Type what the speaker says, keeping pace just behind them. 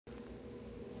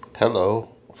Hello,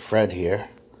 Fred here.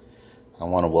 I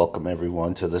want to welcome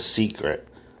everyone to the Secret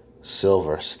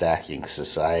Silver Stacking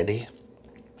Society.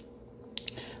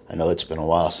 I know it's been a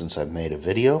while since I've made a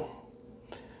video.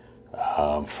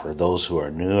 For those who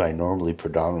are new, I normally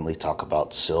predominantly talk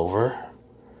about silver,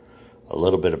 a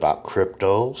little bit about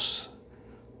cryptos,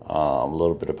 a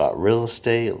little bit about real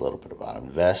estate, a little bit about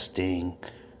investing,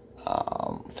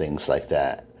 things like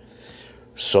that.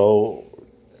 So,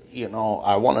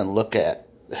 I want to look at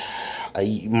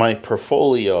my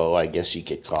portfolio, I guess you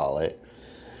could call it,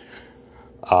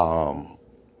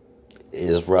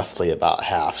 is roughly about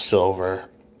half silver,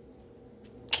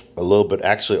 a little bit,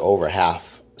 actually over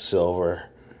half silver,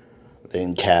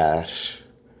 then cash.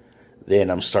 Then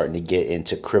I'm starting to get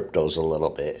into cryptos a little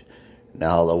bit.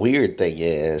 Now, the weird thing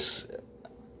is,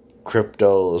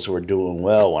 cryptos were doing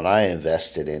well when I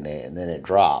invested in it, and then it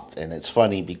dropped. And it's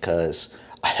funny because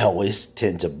I always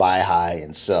tend to buy high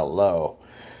and sell low.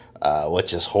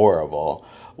 Which is horrible.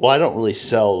 Well, I don't really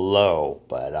sell low,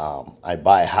 but I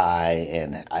buy high,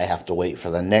 and I have to wait for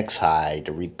the next high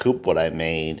to recoup what I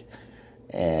made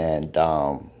and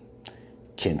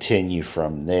continue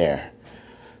from there.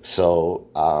 So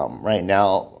right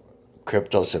now,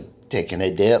 cryptos have taken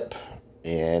a dip,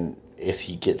 and if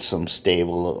you get some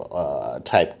stable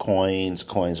type coins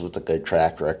with a good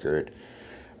track record,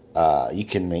 you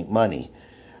can make money.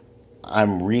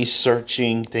 I'm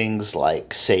researching things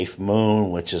like SafeMoon,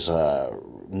 which is a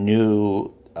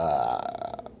new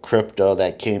crypto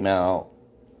that came out,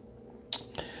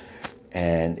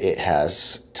 and it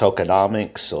has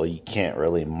tokenomics, so you can't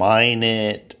really mine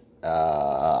it,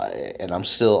 and I'm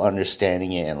still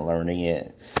understanding it and learning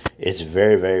it. It's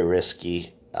very, very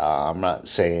risky. I'm not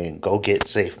saying go get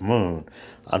SafeMoon.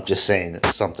 I'm just saying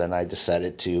it's something I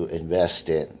decided to invest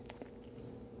in.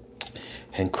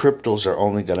 And cryptos are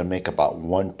only going to make about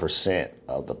 1%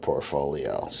 of the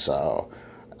portfolio. So,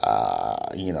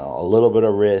 a little bit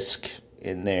of risk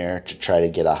in there to try to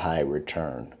get a high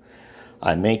return.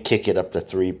 I may kick it up to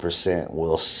 3%.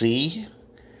 We'll see.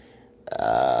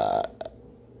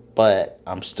 But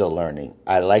I'm still learning.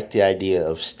 I like the idea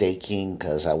of staking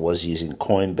because I was using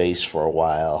Coinbase for a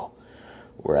while,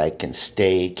 where I can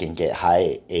stake and get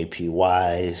high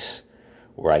APYs,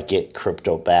 where I get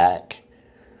crypto back,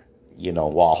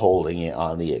 while holding it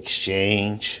on the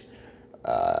exchange.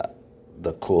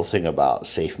 The cool thing about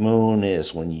SafeMoon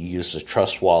is when you use the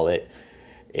Trust Wallet,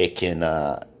 it can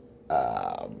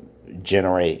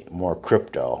generate more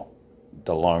crypto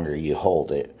the longer you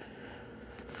hold it.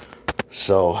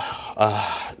 So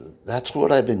that's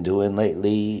what I've been doing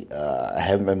lately. I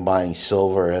haven't been buying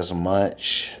silver as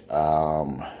much,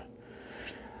 but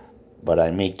I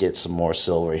may get some more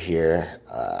silver here.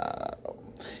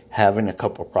 Having a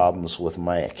couple problems with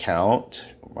my account,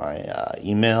 my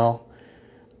email,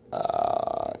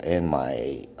 and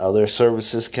my other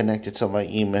services connected to my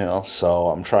email. So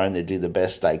I'm trying to do the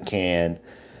best I can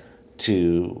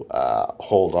to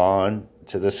hold on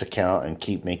to this account and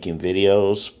keep making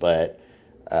videos, but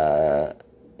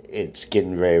it's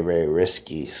getting very, very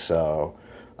risky. So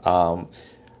to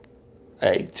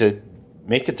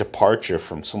make a departure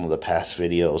from some of the past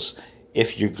videos,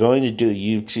 if you're going to do a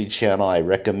YouTube channel, I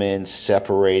recommend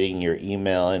separating your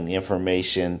email and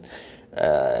information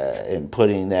and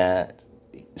putting that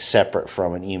separate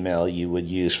from an email you would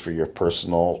use for your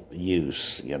personal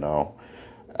use. There's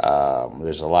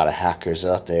a lot of hackers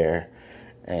out there,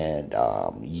 and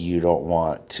you don't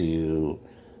want to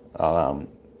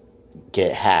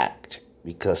get hacked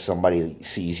because somebody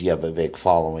sees you have a big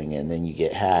following, and then you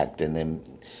get hacked, and then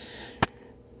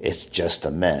it's just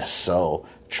a mess. So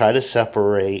try to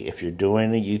separate. If you're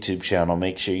doing a YouTube channel,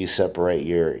 make sure you separate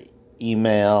your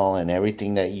email and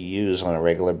everything that you use on a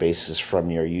regular basis from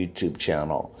your YouTube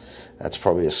channel. That's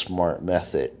probably a smart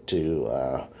method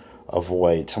to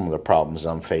avoid some of the problems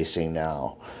I'm facing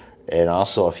now. And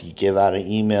also, if you give out an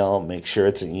email, make sure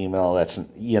it's an email that's,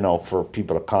 for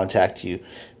people to contact you.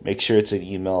 Make sure it's an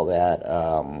email that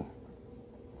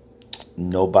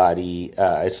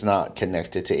it's not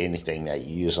connected to anything that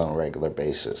you use on a regular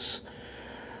basis.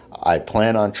 I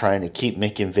plan on trying to keep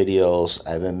making videos.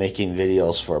 I've been making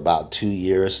videos for about 2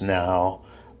 years now.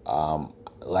 I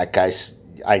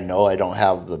know I don't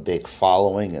have the big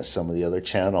following as some of the other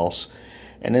channels,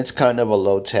 and it's kind of a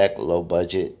low-tech,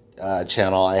 low-budget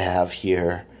channel I have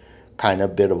here. Kind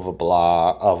of bit of a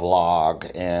vlog,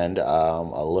 and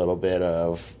a little bit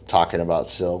of talking about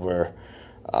silver.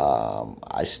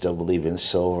 I still believe in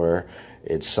silver.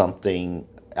 It's something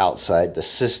outside the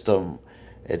system.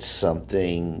 It's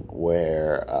something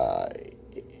where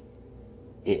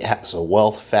it has a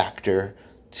wealth factor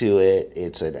to it.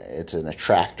 It's an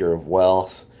attractor of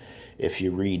wealth. If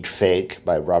you read Fake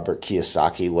by Robert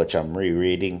Kiyosaki, which I'm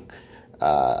rereading,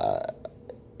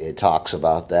 it talks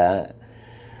about that.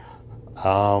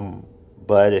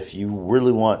 But if you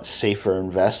really want safer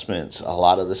investments, a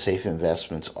lot of the safe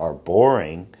investments are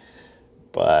boring.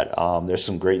 But there's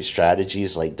some great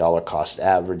strategies like dollar cost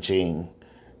averaging,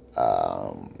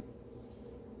 um,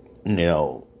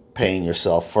 paying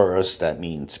yourself first. That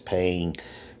means paying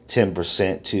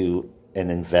 10% to an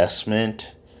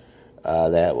investment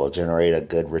that will generate a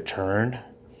good return.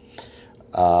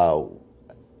 Uh,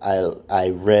 I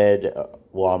read,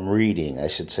 well, I'm reading, I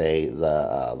should say,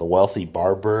 the Wealthy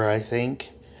Barber, I think,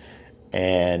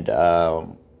 and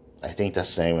I think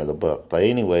that's the name of the book. But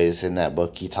anyways, in that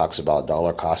book, he talks about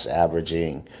dollar cost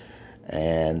averaging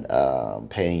and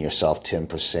paying yourself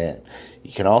 10%.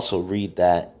 You can also read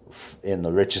that in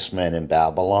The Richest Man in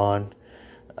Babylon.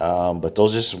 But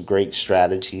those are some great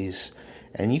strategies.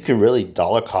 And you can really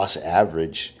dollar cost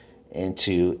average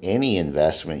into any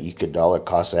investment. You could dollar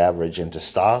cost average into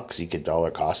stocks. You could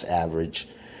dollar cost average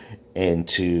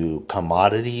into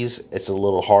commodities. It's a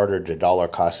little harder to dollar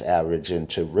cost average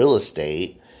into real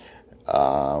estate.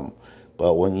 Um,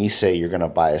 but when you say you're going to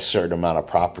buy a certain amount of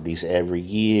properties every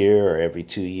year or every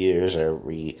 2 years or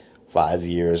every 5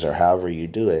 years or however you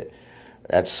do it,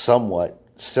 that's somewhat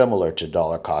similar to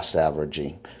dollar cost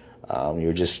averaging.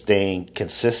 You're just staying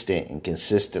consistent and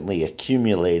consistently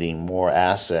accumulating more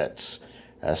assets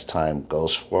as time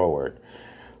goes forward.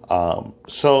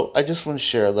 So I just want to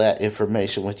share that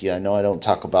information with you. I know I don't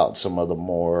talk about some of the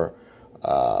more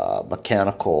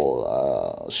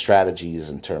mechanical strategies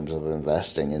in terms of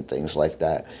investing and things like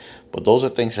that, but those are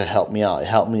things that help me out. It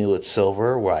helped me with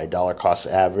silver, where I dollar cost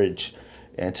average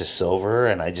into silver,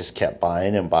 and I just kept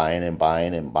buying and buying and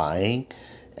buying and buying.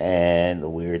 And the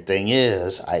weird thing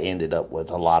is, I ended up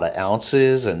with a lot of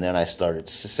ounces, and then I started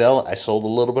to sell. I sold a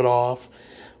little bit off,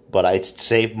 but I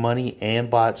saved money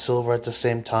and bought silver at the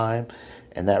same time,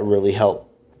 and that really helped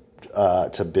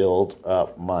to build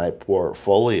up my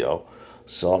portfolio.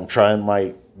 So I'm trying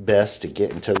my best to get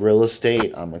into real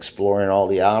estate. I'm exploring all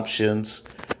the options.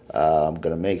 I'm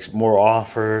gonna make more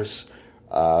offers,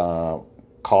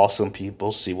 call some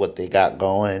people, see what they got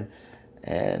going,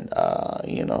 and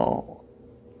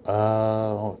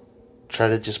try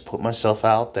to just put myself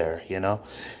out there.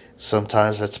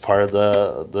 Sometimes that's part of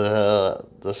the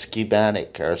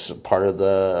schematic, or some part of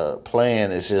the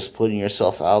plan is just putting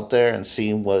yourself out there and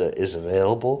seeing what is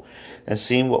available and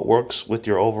seeing what works with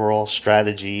your overall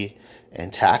strategy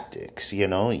and tactics.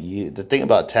 The thing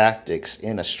about tactics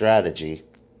in a strategy,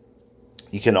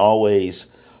 you can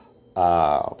always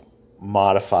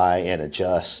modify and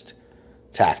adjust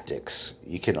tactics.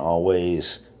 You can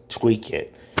always tweak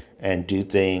it and do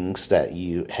things that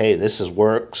hey, this has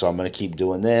worked, so I'm going to keep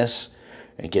doing this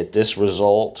and get this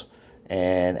result.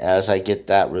 And as I get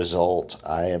that result,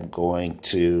 I am going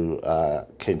to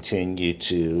continue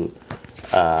to,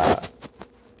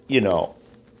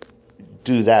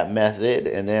 do that method.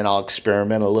 And then I'll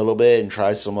experiment a little bit and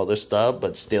try some other stuff,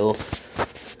 but still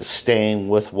staying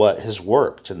with what has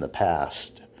worked in the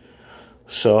past.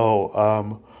 So,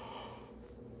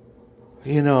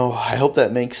 I hope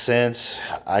that makes sense.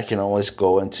 I can always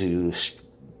go into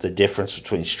the difference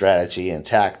between strategy and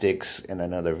tactics in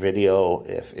another video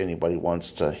if anybody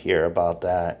wants to hear about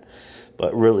that.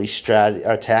 But really,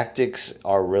 tactics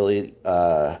are really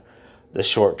the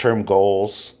short-term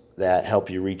goals that help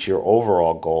you reach your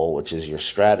overall goal, which is your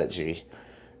strategy.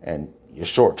 And your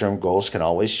short-term goals can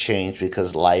always change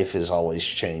because life is always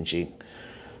changing.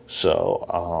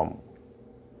 So,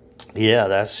 yeah,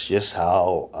 that's just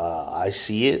how I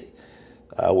see it.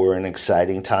 We're in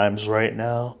exciting times right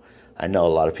now. I know a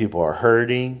lot of people are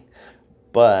hurting,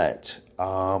 but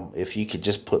if you could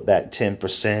just put back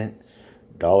 10%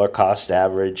 dollar cost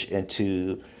average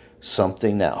into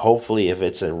something that hopefully, if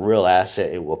it's a real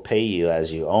asset, it will pay you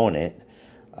as you own it.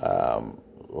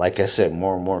 Like I said,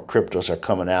 more and more cryptos are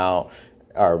coming out,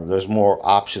 or there's more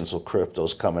options of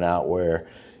cryptos coming out where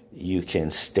you can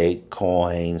stake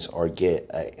coins or get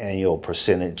an annual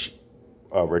percentage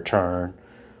return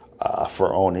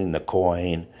for owning the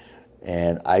coin.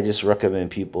 And I just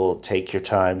recommend people take your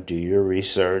time, do your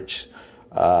research.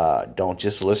 Don't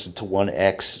just listen to one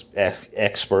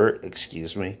expert,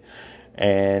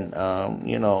 and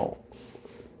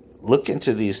look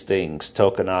into these things,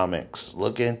 tokenomics.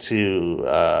 Look into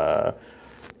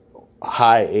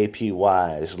high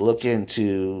APYs. Look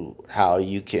into how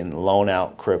you can loan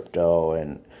out crypto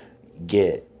and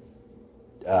get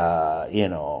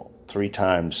 3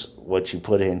 times what you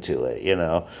put into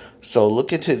it. So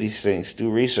look into these things,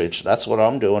 do research. That's what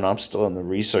I'm doing. I'm still in the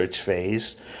research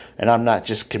phase, and I'm not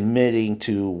just committing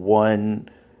to one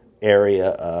area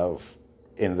of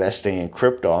investing in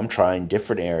crypto, I'm trying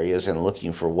different areas and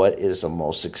looking for what is the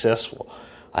most successful.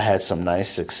 I had some nice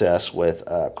success with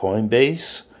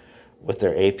Coinbase, with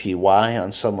their APY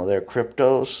on some of their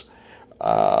cryptos.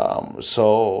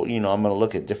 So, I'm going to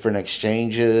look at different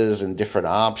exchanges and different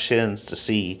options to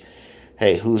see,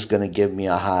 hey, who's going to give me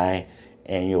a high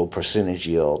annual percentage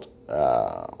yield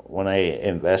when I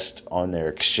invest on their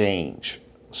exchange.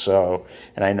 So,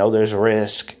 and I know there's a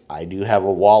risk. I do have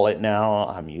a wallet now.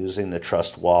 I'm using the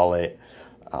Trust Wallet.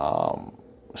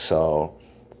 So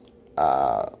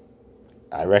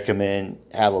I recommend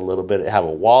have a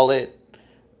wallet,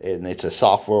 and it's a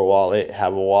software wallet.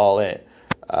 Have a wallet.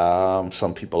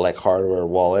 Some people like hardware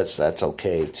wallets. That's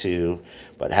okay too.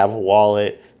 But have a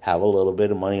wallet. Have a little bit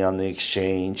of money on the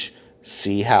exchange.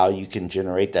 See how you can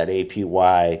generate that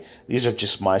APY. These are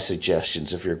just my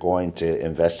suggestions. If you're going to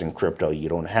invest in crypto, you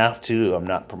don't have to. I'm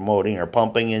not promoting or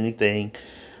pumping anything.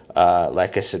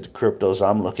 Like I said, the cryptos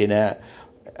I'm looking at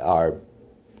are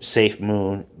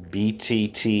SafeMoon,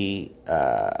 BTT,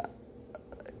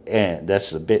 and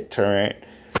that's the BitTorrent.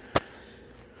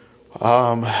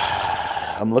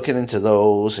 I'm looking into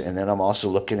those, and then I'm also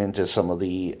looking into some of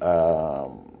the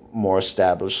more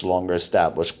established, longer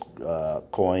established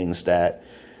coins that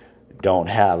don't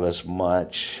have as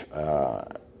much,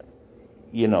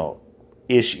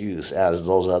 issues as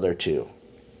those other two.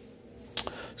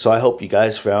 So I hope you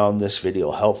guys found this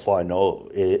video helpful. I know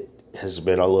it has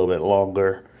been a little bit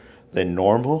longer than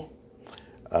normal.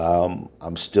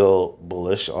 I'm still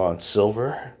bullish on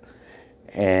silver.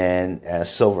 And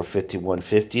as Silver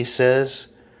 5150 says,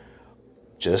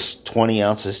 just 20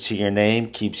 ounces to your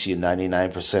name keeps you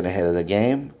 99% ahead of the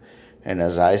game. And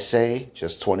as I say,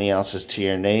 just 20 ounces to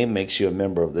your name makes you a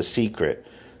member of the secret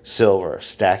Silver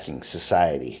Stacking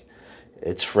Society.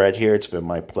 It's Fred here. It's been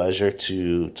my pleasure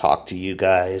to talk to you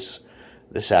guys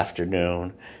this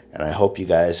afternoon. And I hope you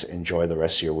guys enjoy the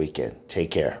rest of your weekend.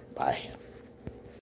 Take care. Bye.